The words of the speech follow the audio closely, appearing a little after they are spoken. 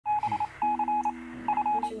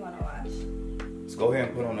go ahead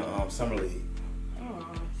and put on the Summer League. Oh,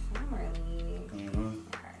 Summer League.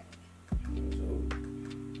 Alright. So,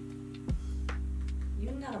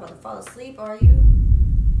 You're not about to fall asleep, are you?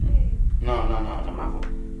 Hey. no,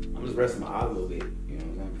 I'm just resting my eye a little bit, you know what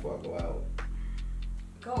I'm saying, before I go out.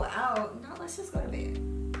 Go out? No, let's just go to bed.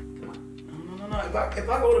 Come on. No. If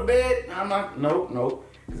I go to bed, I'm not. Nope.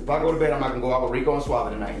 Because if I go to bed, I'm not gonna go out with Rico and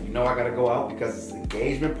Suave tonight. And you know I gotta go out because it's an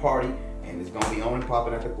engagement party and it's gonna be on and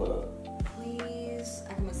popping at the club. Please,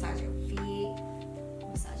 I can massage your feet,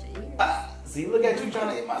 massage your ears. See, look at you trying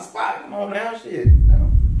to hit my spot. Come on now, shit.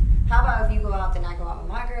 No. How about if you go out, then I go out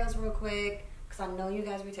with my girls real quick? Because I know you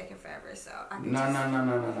guys be taking forever, so I can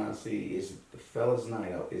No. See, it's the fellas'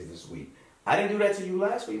 night out is this week. I didn't do that to you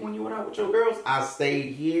last week when you went out with your girls. I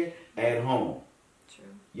stayed here at home. True.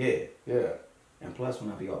 Yeah. And plus,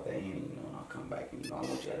 when I be off that Henny, you know, and I'll come back and, you know, I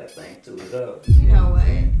want you to have that thing too. You know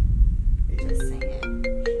what? Just saying.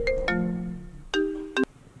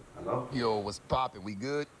 Hello? Yo, what's poppin'? We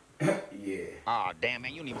good? Yeah. Aw, damn,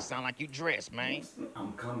 man, you don't even sound like you dressed, man.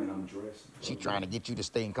 I'm coming, I'm dressed. She trying to get you to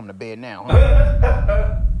stay and come to bed now,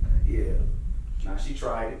 huh? Yeah. Now she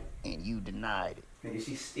tried it. And you denied it. Nigga,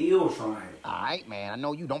 she still trying it. All right, man, I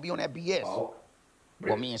know you. Don't be on that BS. Oh.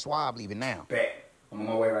 Well, me and Swab leaving now. Bet. I'm on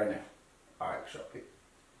my way right now. All right, shut pick.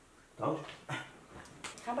 Told you.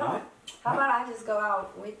 How about I just go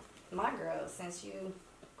out with my girls since you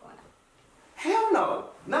going out? Hell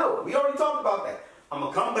no. No, we already talked about that. I'm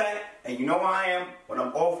going to come back, and you know how I am when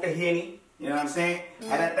I'm off the Henny. You know what I'm saying?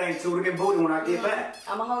 Have that thing tooted and booty when I get back.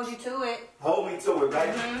 I'm going to hold you to it. Hold me to it,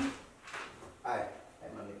 right? All right.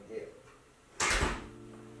 Have my nigga here.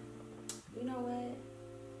 You know what?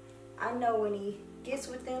 I know when he gets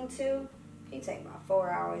with them too, he take about 4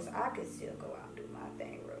 hours. I could still go out and do my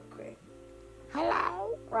thing real quick.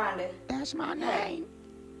 Hello? Rhonda. That's my name.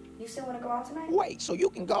 You still want to go out tonight? Wait, so you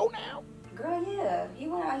can go now? Girl, yeah. He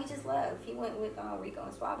went out. He just left. He went with Rico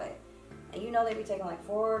and Suave. And you know they be taking like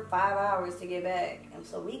 4 or 5 hours to get back. And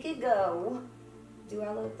so we could go do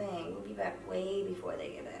our little thing. We'll be back way before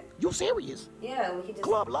they get back. You serious? Yeah, we could just...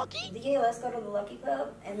 Club Lucky? Yeah, let's go to the Lucky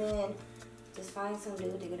Club. And then just find some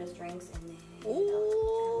dude to get us drinks. And then,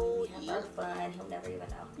 Ooh, we have our fun. He'll never even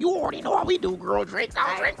know. You already know how we do, girl. Drinks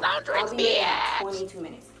on drinks, I'll be in bitch. 22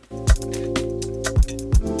 minutes.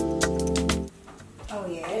 Oh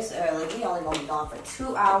yeah, it's early. We only gonna be gone for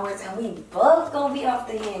 2 hours, and we both gonna be off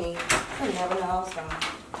the Henny. You never know how it's going.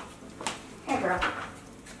 Hey, girl.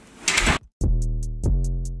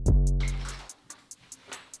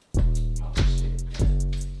 Oh, shit.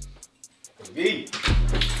 Baby.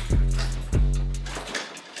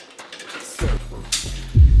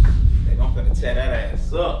 They gonna finna tear that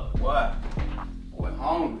ass up. What? We're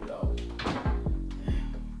hungry, though.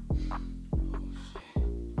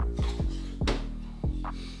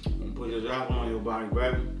 Put this apple on your body,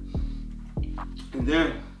 baby. And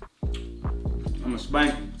then, I'ma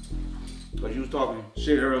spank you. Because you was talking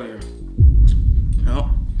shit earlier. Yep.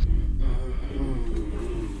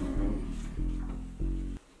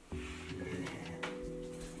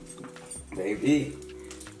 Baby.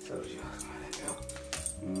 Told you I was gonna let go.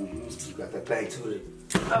 You got that thing to it.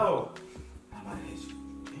 Oh! How about I hit you?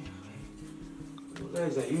 Damn, your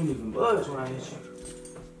legs that you didn't even budge when I hit you.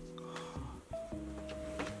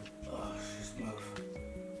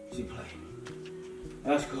 She played.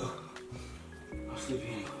 That's cool. I'm sleepy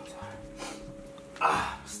anyway. I'm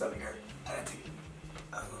tired. Stomach hurt. I gotta take it.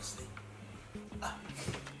 I'm gonna sleep.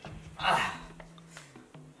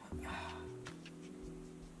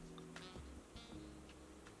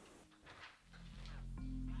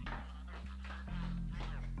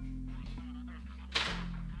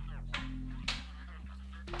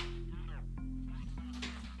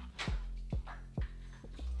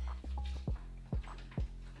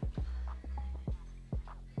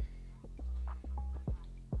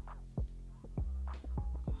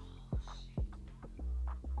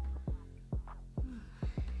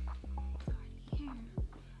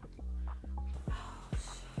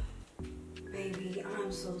 Baby,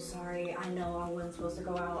 I'm so sorry. I know I wasn't supposed to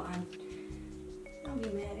go out. Don't be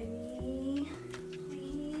mad at me.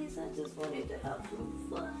 Please, I just wanted to have some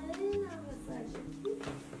fun. I was such a...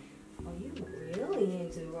 Oh, you really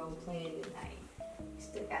into role playing tonight. You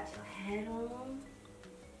still got your hat on?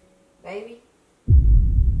 Baby?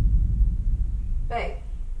 Babe?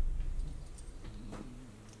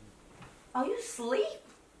 Oh, you sleep?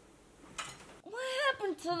 What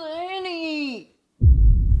happened to the Henny?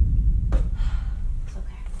 It's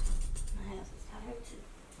okay. My ass is tired too.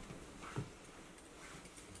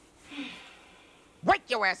 Wake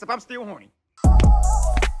your ass up. I'm still horny.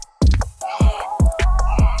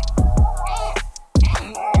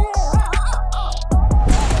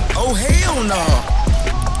 on her.